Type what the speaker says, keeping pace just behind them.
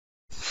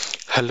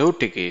Hello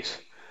techies,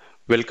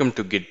 welcome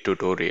to Git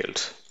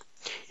Tutorials.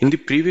 In the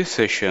previous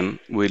session,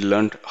 we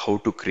learned how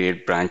to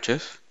create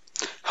branches,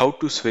 how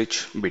to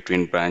switch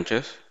between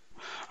branches,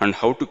 and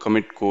how to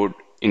commit code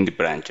in the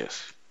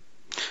branches.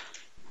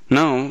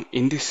 Now,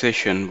 in this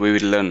session, we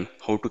will learn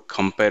how to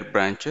compare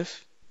branches,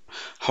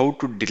 how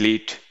to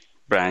delete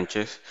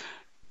branches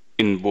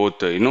in both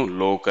the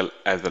local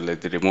as well as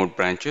the remote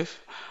branches,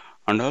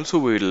 and also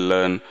we will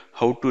learn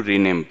how to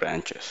rename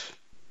branches.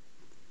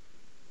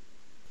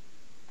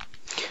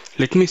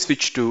 Let me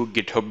switch to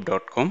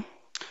github.com.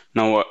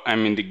 Now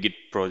I'm in the Git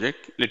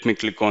project. Let me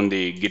click on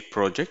the Git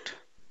project.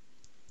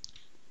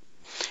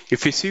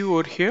 If you see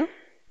over here,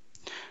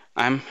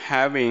 I'm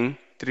having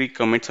 3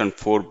 commits and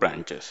 4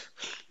 branches.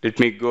 Let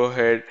me go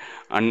ahead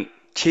and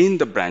change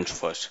the branch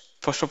first.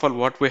 First of all,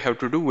 what we have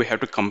to do, we have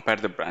to compare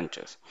the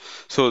branches.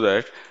 So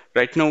that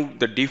right now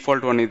the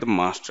default one is the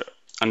master.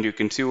 And you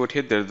can see over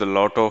here, there's a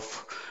lot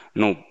of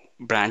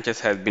branches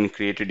has been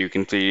created. You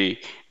can see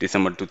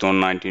December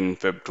 2019,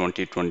 Feb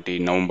 2020,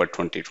 November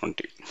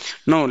 2020.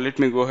 Now let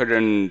me go ahead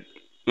and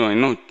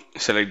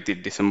select the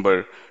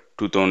December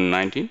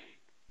 2019.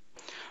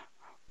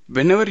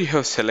 Whenever you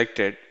have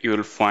selected, you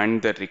will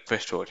find the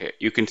request over here.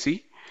 You can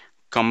see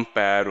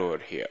compare over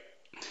here.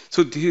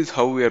 So this is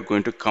how we are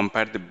going to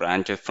compare the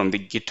branches from the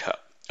GitHub.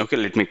 Okay,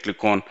 let me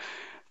click on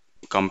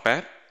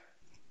compare.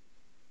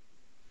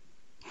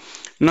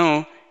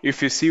 Now,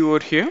 if you see over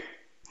here,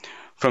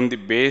 from the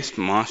base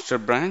master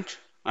branch,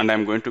 and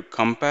I'm going to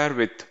compare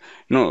with,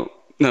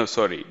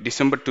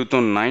 December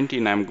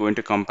 2019, I'm going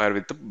to compare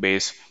with the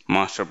base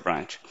master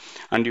branch.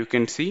 And you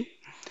can see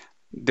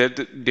that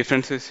the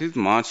differences is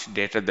March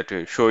data that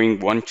is showing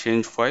one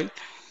change file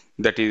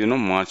that is,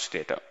 March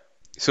data.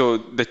 So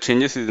the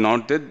changes is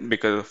not there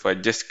because I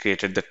just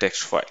created the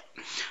text file.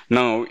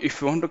 Now, if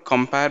you want to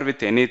compare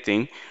with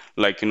anything,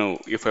 like,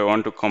 if I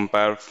want to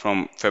compare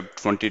from Feb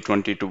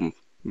 2020 to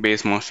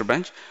base master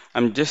branch,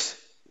 I'm just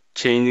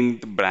changing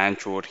the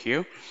branch over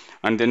here,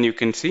 and then you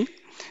can see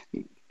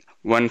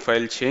one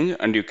file change,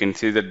 and you can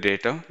see the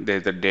data.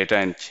 There's the data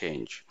and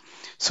change.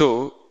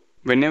 So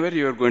whenever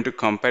you are going to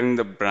comparing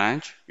the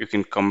branch, you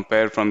can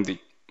compare from the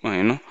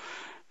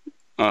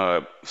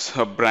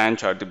sub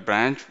branch or the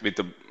branch with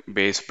the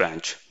base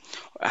branch.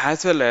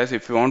 As well as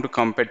if you want to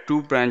compare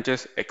 2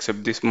 branches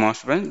except this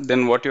master branch,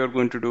 then what you are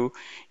going to do,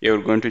 you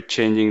are going to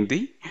changing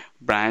the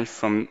branch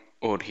from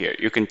over here.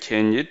 You can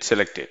change it,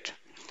 select it,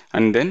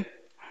 and then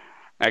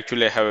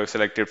actually I have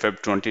selected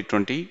Feb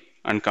 2020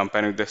 and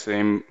comparing the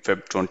same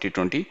Feb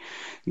 2020.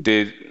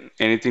 There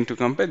anything to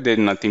compare? There's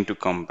nothing to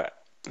compare.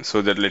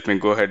 So that let me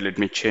go ahead, let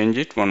me change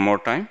it one more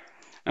time.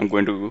 I'm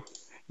going to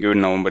give it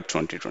November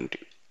 2020.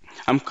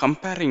 I'm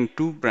comparing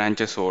 2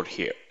 branches over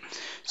here.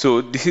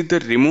 So this is the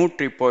remote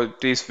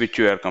repositories which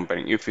you are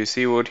comparing. If you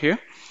see over here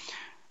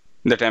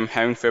that I'm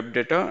having Feb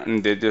data,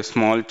 and there's a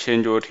small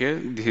change over here.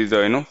 This is the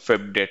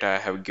Feb data I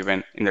have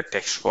given in the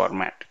text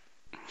format.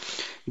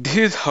 This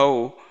is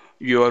how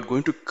you are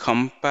going to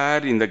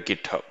compare in the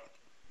GitHub.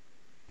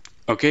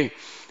 Okay,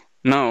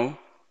 now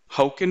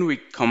how can we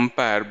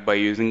compare by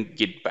using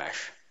Git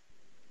Bash?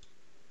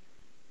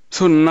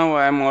 So now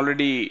I am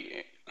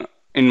already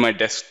in my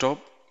desktop.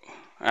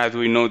 As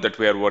we know that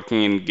we are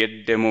working in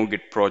Git demo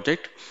Git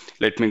project.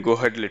 Let me go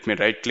ahead, let me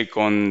right click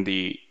on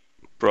the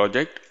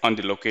project on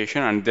the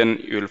location, and then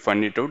you will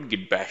find it out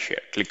Git Bash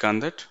here. Click on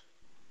that.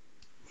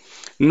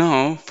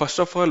 Now first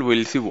of all,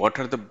 we'll see what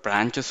are the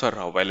branches are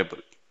available.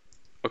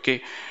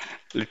 Okay,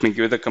 let me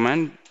give the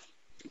command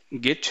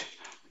git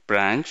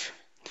branch.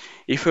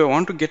 If I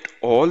want to get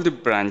all the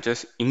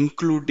branches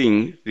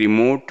including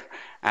remote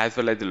as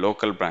well as the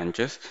local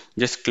branches,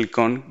 just click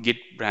on git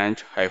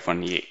branch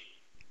 -a.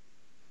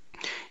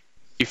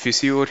 If you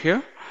see over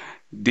here,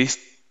 these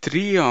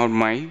 3 are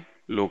my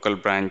local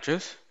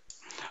branches,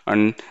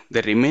 and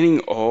the remaining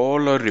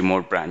all are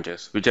remote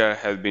branches, which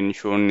has been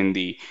shown in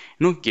the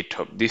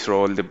GitHub. These are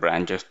all the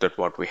branches that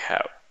what we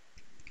have.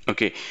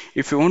 Okay,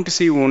 if you want to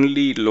see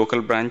only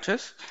local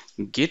branches,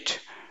 git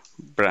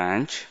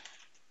branch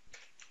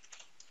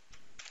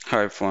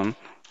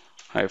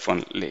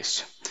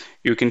 -list.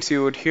 You can see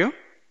over here,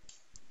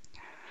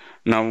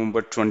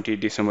 November 20,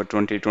 December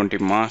 2020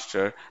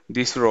 master.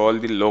 These are all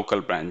the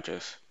local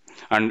branches,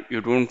 and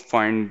you don't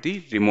find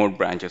the remote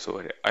branches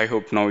over here. I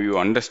hope now you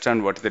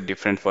understand what is the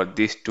difference for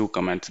these 2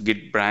 commands,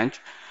 git branch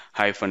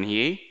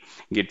 -a,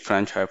 git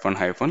branch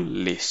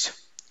 -list.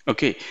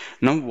 Okay,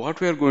 now what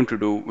we are going to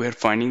do, we are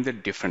finding the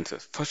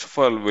differences. First of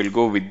all, we'll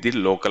go with the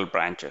local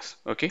branches.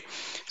 Okay,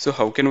 so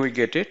how can we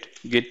get it?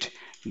 Git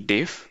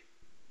diff.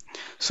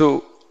 So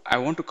I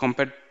want to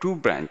compare 2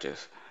 branches.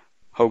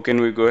 How can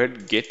we go ahead?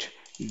 Git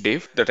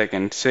diff, that I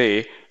can say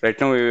right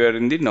now we are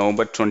in the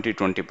November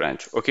 2020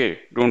 branch. Okay,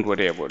 don't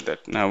worry about that.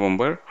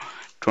 November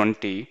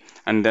 20,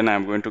 and then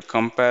I'm going to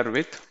compare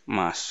with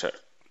master.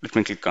 Let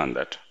me click on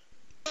that.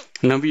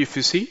 Now if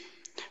you see,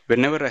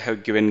 whenever I have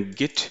given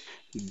git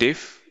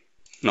diff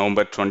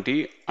November 20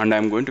 and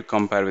I'm going to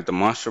compare with the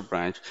master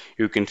branch,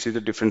 you can see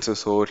the differences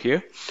over here.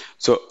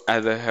 So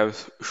as I have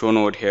shown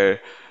over here,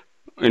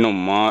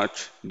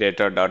 march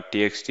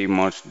data.txt,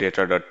 march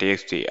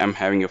data.txt. I'm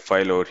having a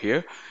file over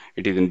here.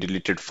 It is in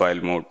deleted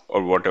file mode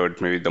or whatever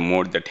it may be the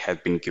mode that has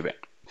been given.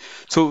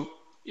 So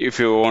if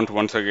you want,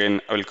 once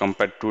again, I will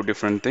compare two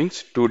different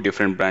things, two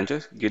different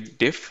branches. Git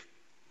diff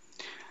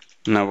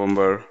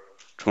November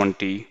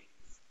 20,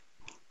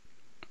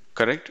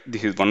 correct?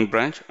 This is one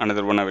branch.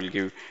 Another one I will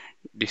give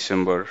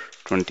December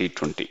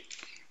 2020.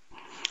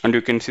 And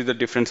you can see the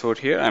difference over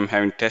here. I'm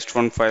having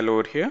test1 file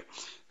over here,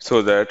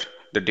 so that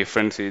the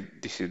difference is,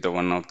 this is the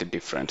one of the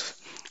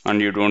difference. And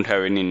you don't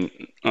have any,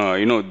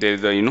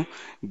 there's a,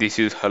 this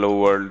is hello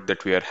world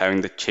that we are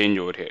having the change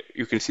over here.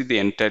 You can see the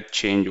entire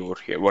change over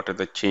here. What are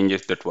the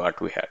changes that what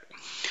we had?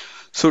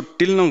 So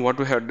till now what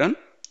we have done,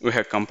 we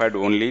have compared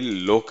only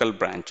local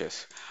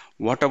branches.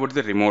 What about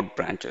the remote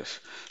branches?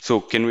 So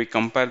can we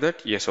compare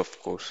that? Yes,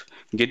 of course.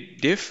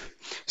 Git diff.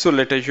 So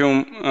let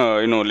assume,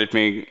 let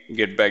me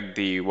get back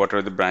the, what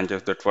are the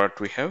branches that what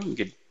we have?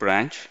 Git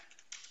branch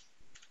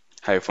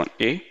hyphen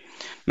A.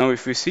 Now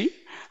if we see,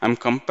 I'm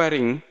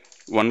comparing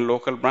one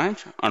local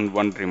branch and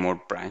one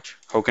remote branch.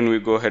 How can we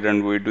go ahead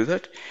and we do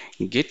that?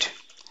 Git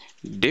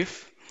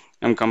diff.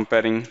 I'm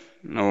comparing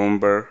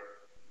November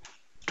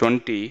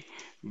 20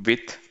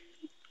 with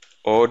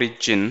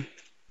origin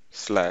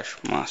slash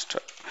master.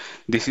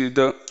 This is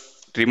the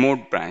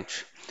remote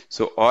branch.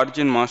 So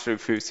origin master,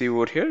 if you see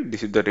over here,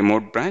 this is the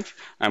remote branch.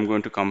 I'm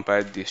going to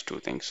compare these two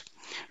things.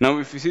 Now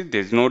if you see,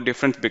 there's no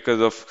difference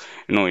because of,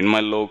 in my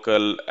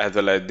local as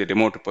well as the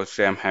remote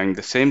repository, I'm having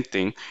the same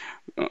thing.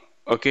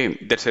 Okay,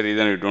 that's the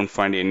reason you don't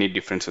find any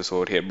differences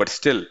over here. But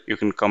still, you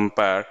can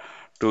compare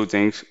two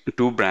things,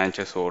 two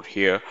branches over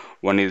here.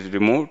 One is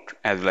remote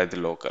as well as the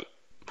local.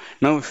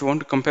 Now, if you want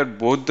to compare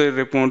both the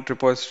remote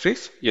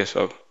repositories, yes,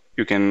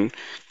 you can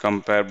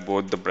compare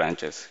both the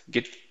branches.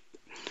 Git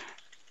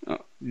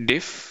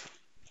diff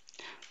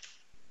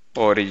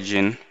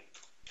origin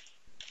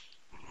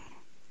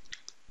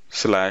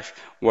slash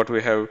what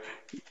we have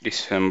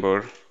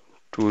December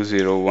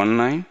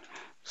 2019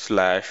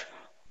 slash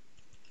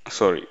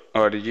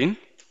origin.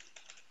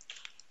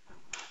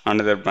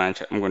 Another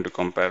branch I'm going to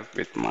compare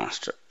with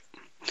master.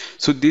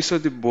 So these are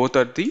the both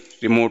are the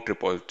remote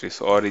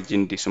repositories.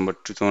 Origin December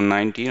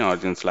 2019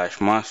 origin slash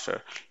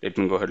master. Let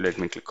me go ahead. Let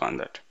me click on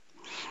that.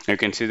 You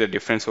can see the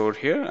difference over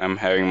here. I'm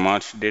having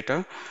March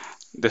data,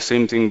 the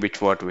same thing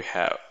which what we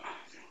have.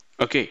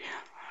 Okay,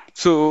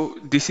 so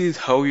this is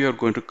how you are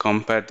going to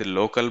compare the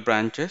local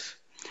branches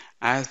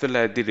as well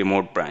as the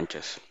remote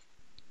branches.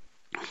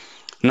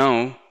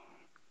 Now,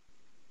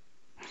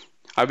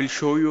 I will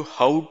show you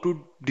how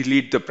to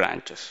delete the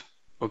branches.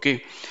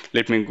 Okay,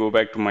 let me go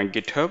back to my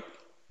GitHub.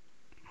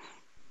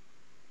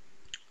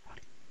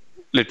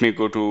 Let me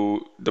go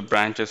to the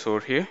branches over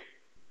here.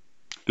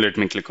 Let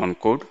me click on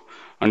code,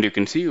 and you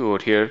can see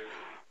over here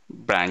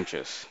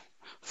branches.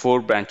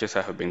 4 branches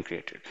have been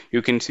created.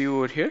 You can see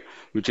over here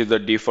which is the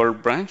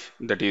default branch,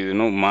 that is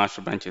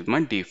master branch is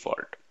my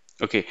default.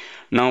 Okay,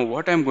 now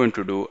what I'm going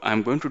to do,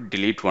 I'm going to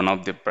delete one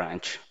of the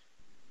branch.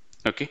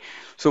 Okay,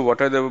 so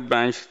what are the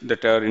branch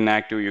that are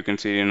inactive? You can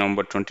see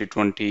November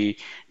 2020,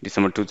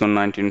 December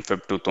 2019,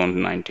 Feb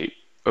 2019.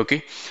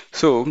 Okay,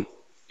 so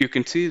you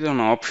can see an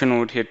option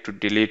over here to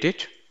delete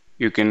it.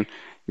 You can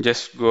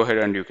just go ahead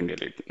and you can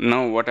delete.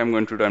 Now what I'm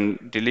going to do,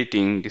 I'm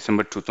deleting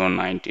December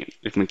 2019.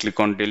 Let me click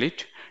on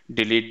delete.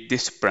 Delete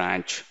this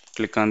branch.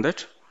 Click on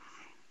that.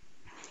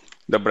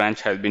 The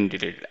branch has been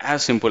deleted.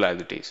 As simple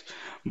as it is.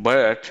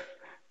 But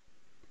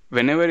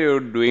whenever you're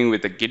doing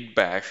with a Git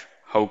Bash,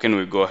 how can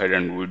we go ahead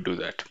and we do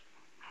that?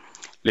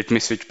 Let me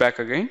switch back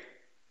again.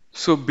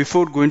 So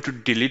before going to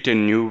delete a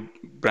new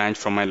branch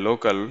from my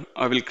local,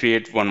 I will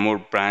create one more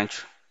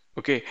branch.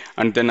 Okay,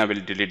 and then I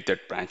will delete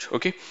that branch.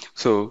 Okay,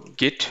 so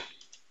git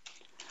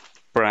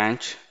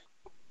branch.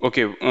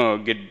 Okay,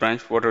 git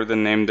branch, what are the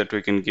name that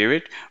we can give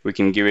it? We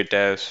can give it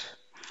as,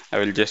 I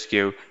will just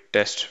give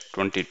test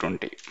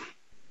 2020.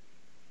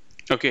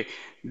 Okay,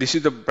 this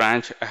is the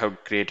branch I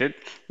have created.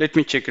 Let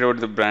me check out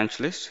the branch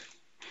list.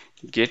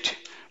 Git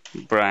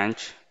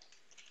branch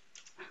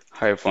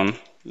hyphen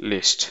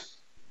list.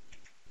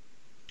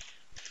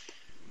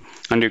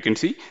 And you can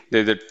see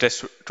there's a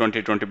test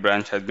 2020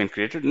 branch has been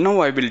created. Now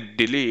I will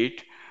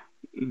delete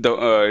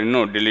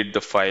the delete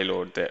the file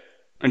over there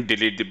and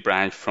delete the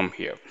branch from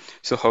here.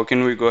 So how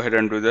can we go ahead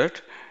and do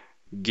that?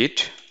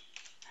 Git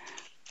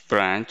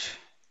branch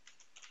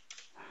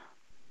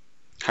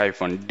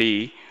hyphen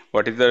D.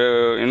 What is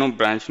the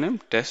branch name?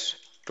 Test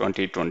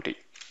 2020.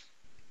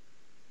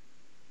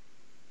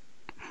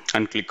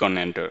 And click on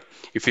enter.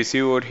 If you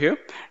see over here,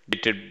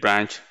 deleted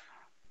branch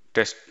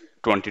test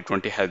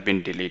 2020 has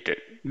been deleted.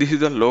 This is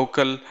the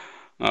local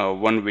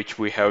one which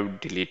we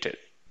have deleted.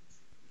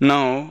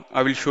 Now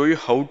I will show you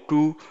how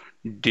to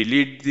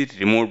delete the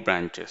remote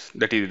branches,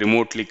 that is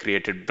remotely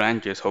created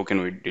branches. How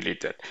can we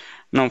delete that?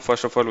 Now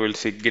first of all, we'll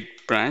see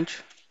git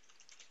branch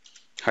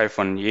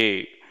hyphen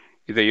A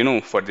is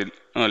the for the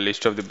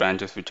list of the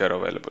branches which are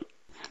available.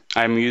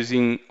 I'm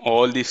using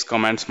all these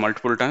commands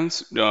multiple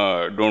times.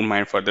 Don't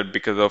mind for that,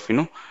 because of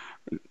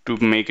to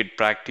make it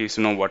practice.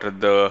 What are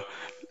the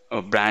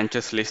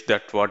branches list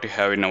that what you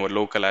have in our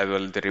local as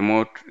well the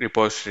remote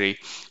repository.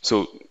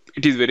 So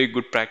it is very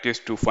good practice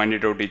to find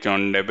it out each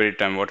and every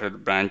time what are the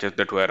branches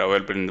that were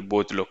available in the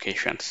both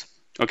locations.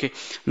 Okay,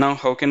 now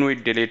how can we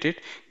delete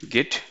it?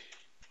 Git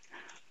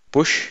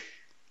push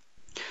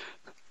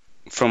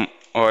from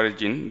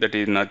origin, that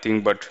is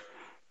nothing but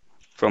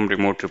from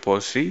remote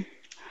repository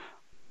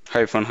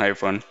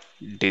hyphen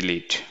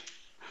delete.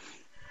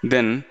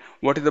 Then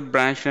what is the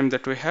branch name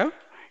that we have?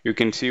 You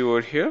can see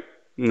over here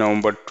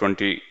November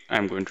 20.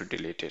 I'm going to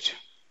delete it.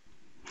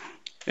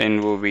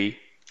 NOV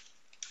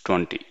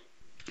 20.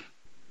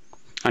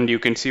 And you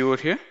can see over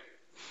here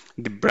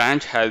the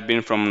branch has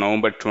been from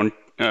November 20.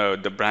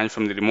 The branch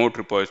from the remote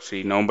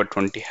repository November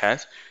 20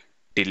 has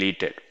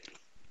deleted.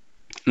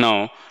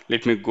 Now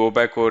let me go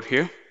back over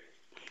here.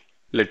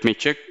 Let me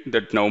check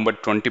that November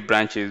 20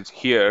 branch is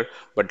here,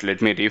 but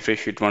let me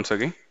refresh it once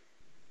again.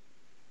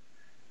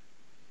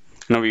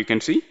 Now you can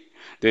see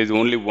there is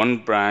only one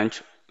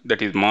branch,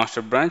 that is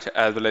master branch,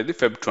 as well as the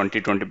Feb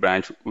 2020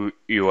 branch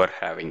you are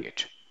having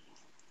it.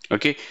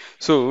 Okay,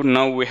 so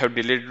now we have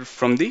deleted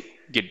from the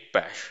Git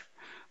Bash.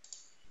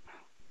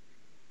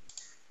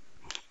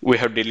 We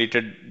have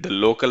deleted the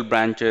local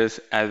branches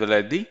as well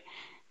as the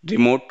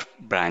remote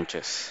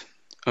branches.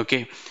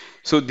 Okay,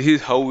 so this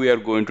is how we are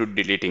going to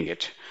deleting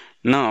it.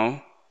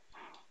 Now,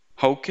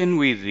 how can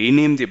we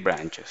rename the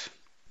branches?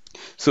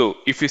 So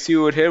if you see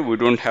over here, we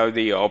don't have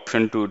the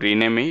option to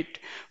rename it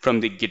from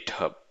the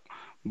GitHub,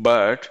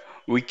 but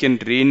we can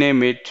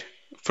rename it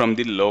from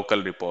the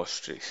local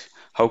repositories.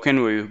 How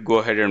can we go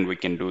ahead and we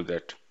can do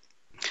that?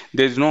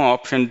 There's no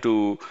option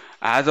to,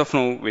 as of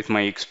now, with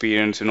my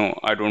experience,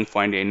 I don't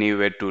find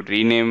anywhere to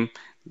rename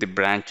the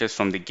branches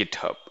from the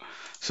GitHub.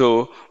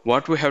 So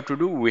what we have to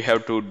do, we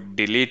have to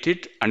delete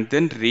it and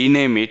then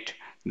rename it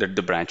that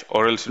the branch,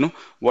 or else,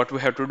 what we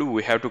have to do,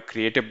 we have to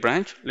create a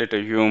branch. Let's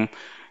assume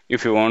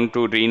if you want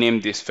to rename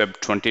this Feb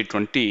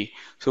 2020,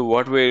 so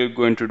what we're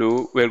going to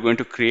do, we're going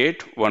to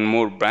create one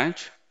more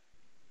branch.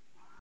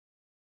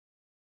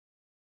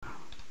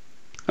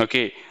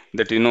 Okay,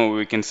 that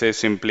we can say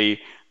simply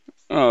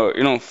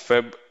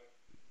Feb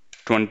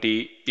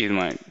 20 is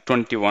my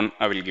 21,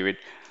 I will give it,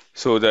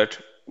 so that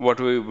what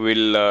we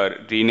will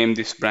rename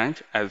this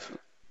branch as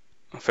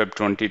Feb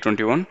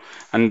 2021,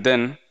 and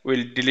then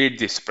we'll delete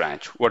this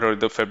branch. Whatever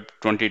the Feb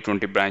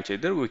 2020 branch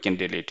is there, we can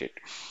delete it.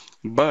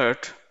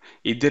 But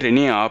is there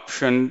any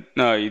option,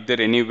 is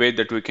there any way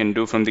that we can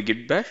do from the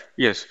Git Bash?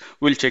 Yes,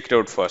 we'll check it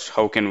out first.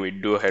 How can we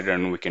do ahead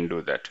and we can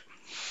do that?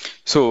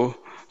 So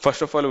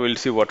first of all, we'll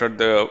see what are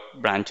the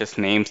branches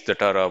names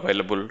that are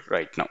available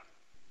right now.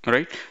 All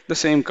right, the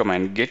same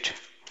command git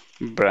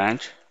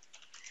branch,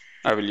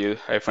 I will use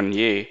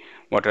 -a,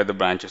 what are the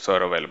branches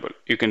are available.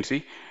 You can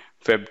see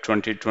Feb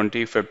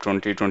 2020, Feb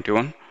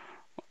 2021.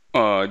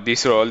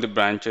 These are all the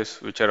branches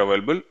which are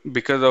available.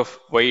 Because of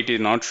why it is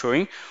not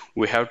showing,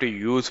 we have to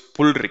use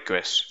pull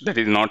request. That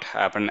is not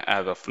happen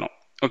as of now.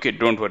 Okay,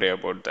 don't worry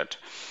about that.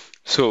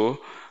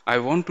 So I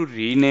want to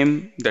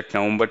rename that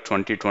November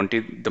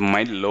 2020,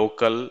 my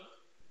local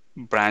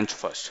branch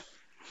first.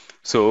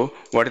 So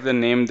what is the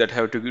name that I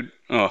have to,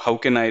 how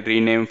can I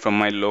rename from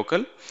my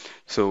local?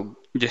 So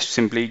just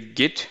simply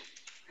git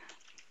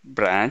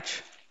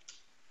branch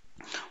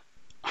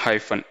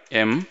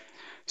 -m.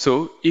 So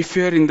if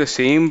you are in the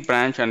same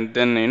branch and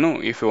then,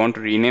 if you want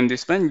to rename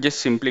this branch, just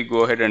simply go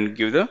ahead and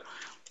give the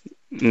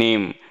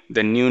name,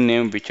 the new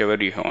name, whichever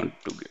you want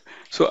to give.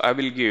 So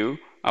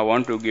I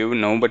want to give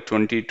November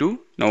 22,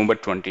 November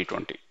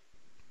 2020.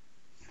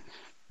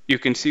 You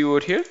can see over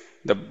here,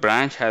 the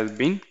branch has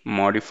been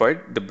modified,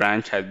 the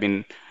branch has been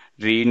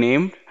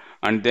renamed,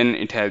 and then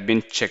it has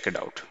been checked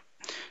out.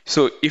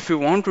 So if you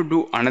want to do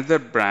another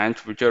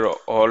branch which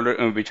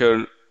are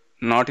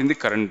not in the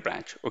current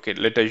branch, okay,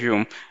 let's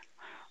assume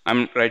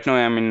right now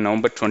I'm in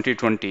November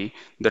 2020,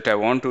 that I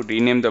want to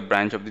rename the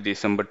branch of the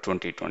December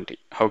 2020.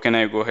 How can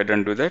I go ahead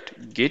and do that?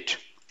 Git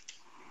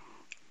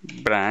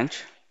branch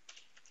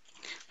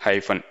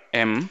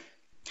 -m.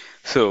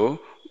 So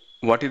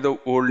what is the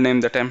old name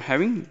that I'm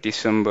having?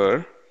 December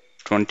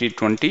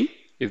 2020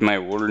 is my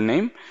old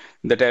name,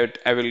 that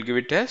I will give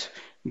it as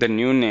the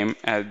new name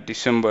as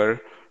December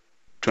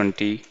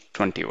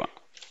 2021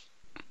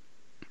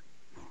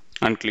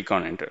 and click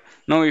on enter.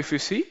 Now if you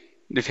see,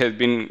 this has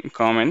been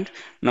comment.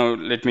 Now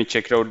let me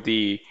check out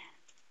the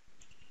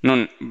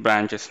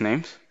branches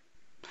names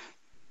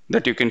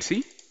that you can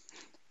see.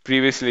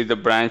 Previously the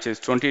branch is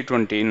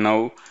 2020, now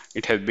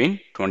it has been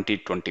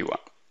 2021.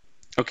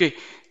 Okay,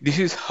 this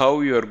is how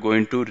you are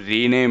going to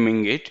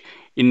renaming it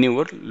in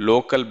your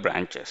local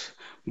branches.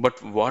 But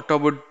what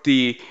about the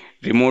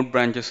remote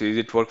branches? Is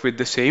it work with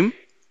the same?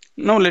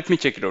 Now let me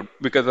check it out,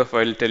 because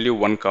I'll tell you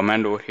one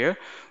command over here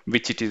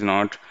which it is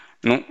not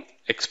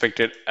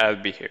expected as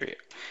behavior.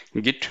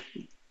 Git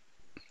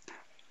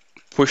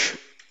push,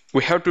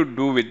 we have to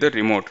do with the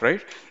remote,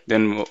 right?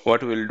 Then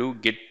what we'll do,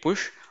 git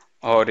push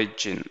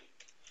origin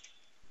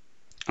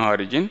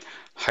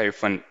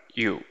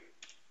 -u.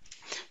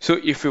 So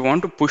if you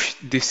want to push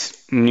this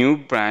new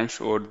branch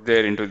over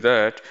there into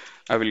that,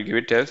 I will give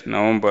it as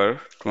November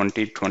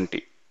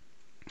 2020.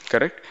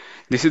 Correct?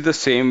 This is the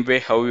same way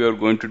how you are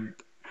going to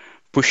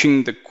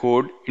pushing the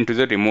code into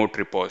the remote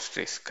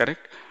repositories.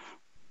 Correct?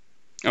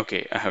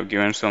 Okay, I have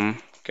given some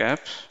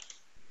caps.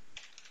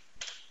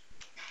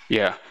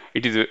 Yeah,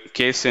 it is a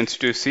case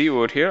sensitive. See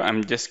over here,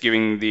 I'm just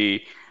giving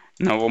the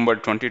November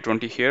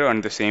 2020 here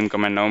and the same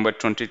command November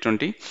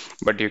 2020,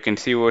 but you can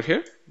see over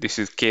here, this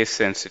is case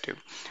sensitive.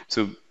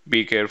 So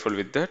be careful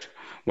with that.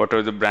 What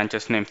are the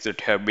branches names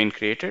that have been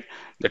created,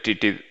 that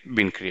it is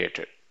been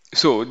created.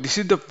 So this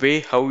is the way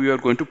how you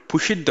are going to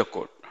push it the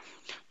code.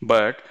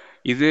 But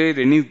is there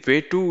any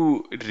way to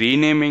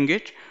renaming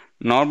it?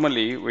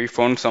 Normally, I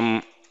found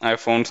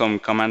some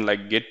command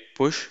like git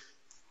push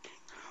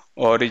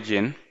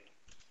origin.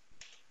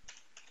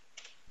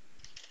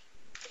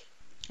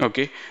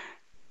 Okay,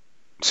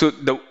 so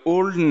the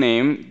old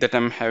name that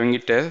I'm having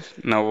it as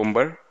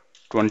November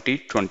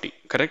 2020,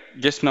 correct?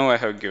 Just now I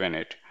have given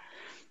it.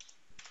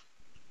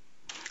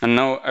 And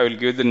now I will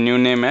give the new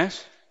name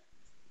as,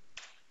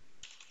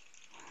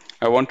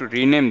 I want to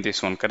rename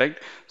this one,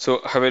 correct?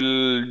 So I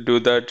will do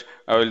that.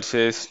 I will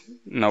say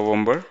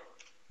November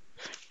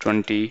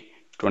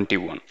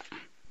 2021.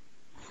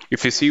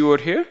 If you see over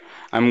here,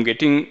 I'm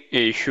getting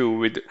a issue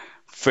with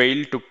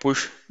fail to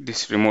push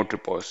this remote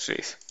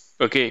repositories.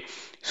 Okay,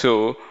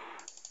 so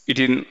it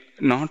is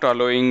not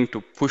allowing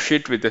to push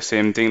it with the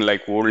same thing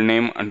like old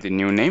name and the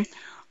new name.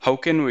 How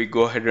can we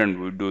go ahead and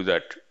we do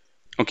that?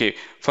 Okay,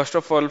 first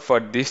of all, for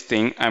this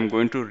thing, I'm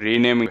going to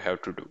rename. We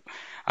have to do.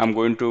 I'm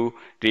going to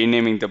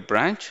renaming the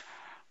branch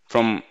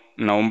from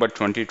November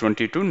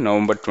 2020 to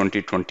November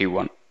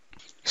 2021.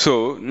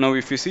 So now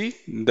if you see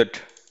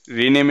that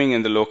renaming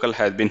in the local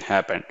has been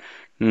happened.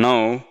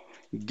 Now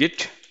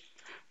git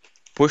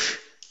push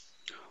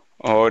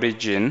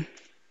origin.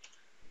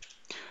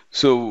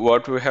 So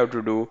what we have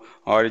to do,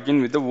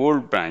 origin with the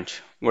old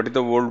branch. What is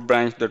the old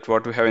branch that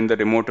what we have in the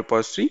remote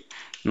repository?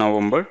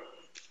 November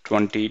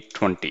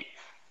 2020.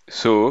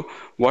 So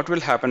what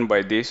will happen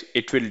by this?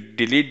 It will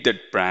delete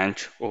that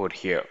branch over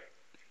here.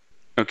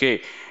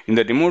 Okay, in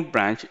the remote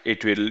branch,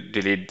 it will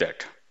delete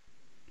that.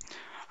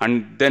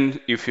 And then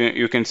if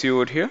you can see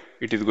over here,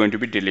 it is going to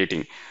be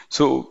deleting.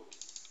 So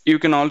you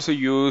can also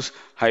use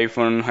git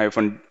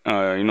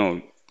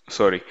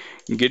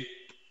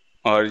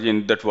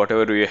origin, that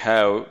whatever we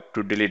have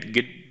to delete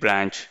git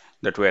branch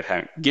that we are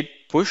having, git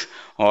push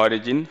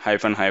origin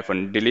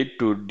 -- delete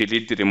to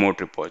delete the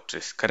remote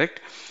repositories, correct?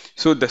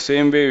 So the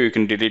same way you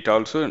can delete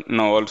also.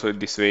 Now also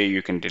this way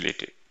you can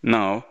delete it.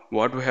 Now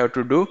what we have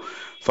to do,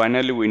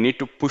 finally we need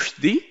to push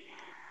the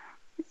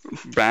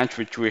branch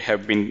which we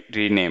have been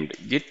renamed,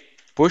 git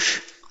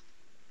push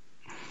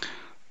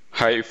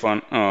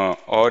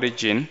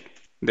origin.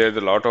 There's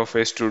a lot of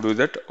ways to do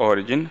that.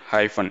 Origin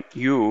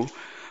 -u.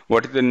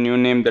 What is the new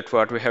name that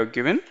what we have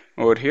given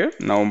over here?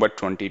 November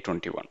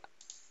 2021.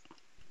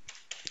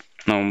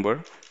 November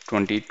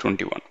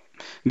 2021.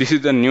 This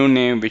is the new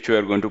name which we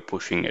are going to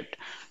pushing it.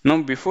 Now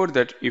before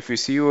that, if you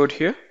see over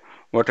here,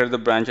 what are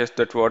the branches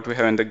that what we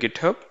have in the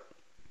GitHub?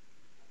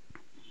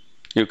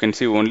 You can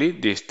see only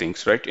these things,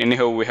 right?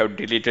 Anyhow, we have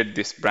deleted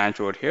this branch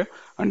over here,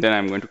 and then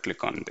I'm going to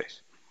click on this.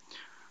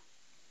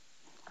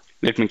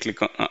 Let me click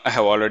on, I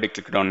have already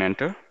clicked on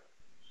enter.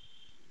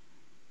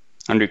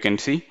 And you can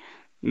see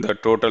the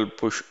total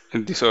push,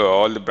 this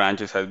all the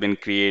branches has been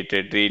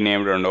created,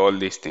 renamed, and all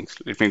these things.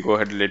 Let me go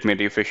ahead, let me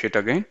refresh it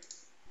again.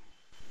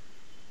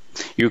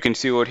 You can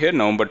see over here,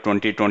 November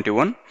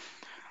 2021.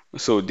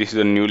 So this is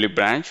a newly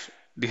branch.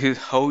 This is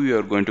how you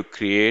are going to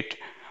create,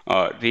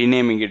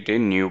 renaming it a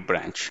new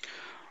branch.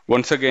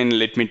 Once again,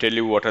 let me tell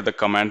you what are the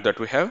commands that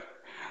we have.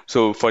 So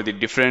for the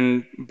different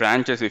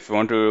branches, if you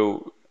want to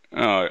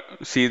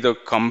see the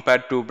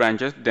compare two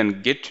branches, then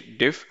git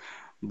diff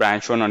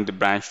branch 1 and the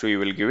branch 2 you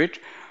will give it.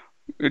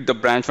 The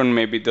branch 1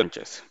 may be the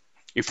branches.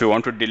 If you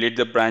want to delete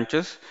the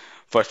branches,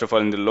 first of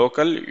all in the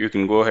local, you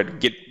can go ahead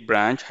git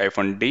branch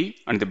 -d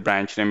and the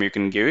branch name you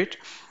can give it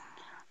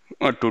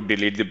to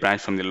delete the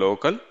branch from the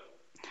local.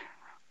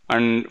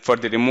 And for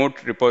the remote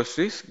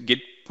repositories,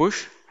 git push,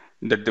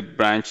 that the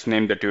branch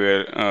name that you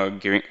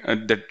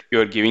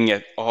are giving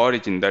as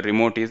origin. The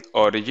remote is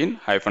origin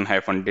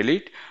 --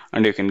 delete,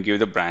 and you can give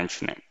the branch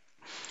name.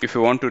 If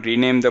you want to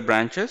rename the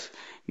branches,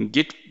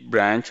 git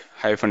branch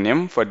 -m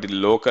for the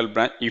local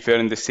branch. If you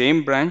are in the same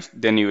branch,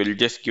 then you will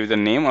just give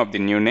the name of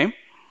the new name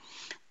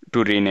to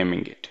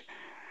renaming it.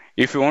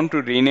 If you want to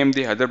rename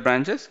the other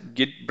branches,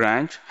 git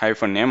branch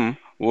 -m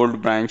old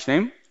branch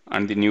name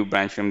and the new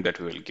branch name that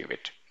we will give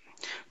it.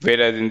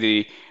 Whereas in the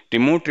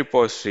remote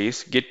repositories,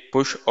 git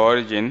push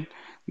origin,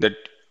 that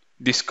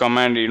this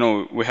command,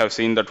 we have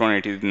seen that one,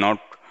 it is not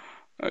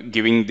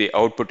giving the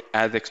output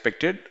as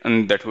expected, and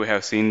that we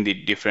have seen the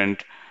different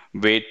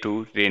way to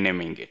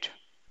renaming it.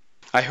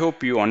 I hope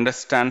you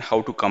understand how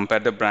to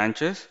compare the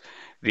branches,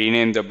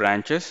 rename the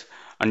branches,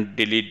 and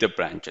delete the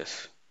branches.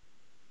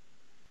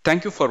 Thank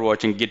you for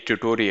watching Git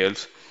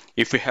Tutorials.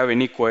 If you have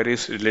any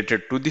queries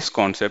related to this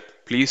concept,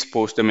 please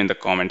post them in the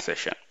comment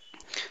section.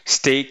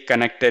 Stay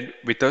connected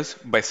with us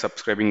by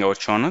subscribing our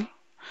channel.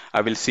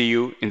 I will see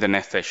you in the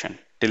next session.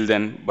 Till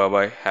then, bye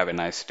bye. Have a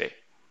nice day.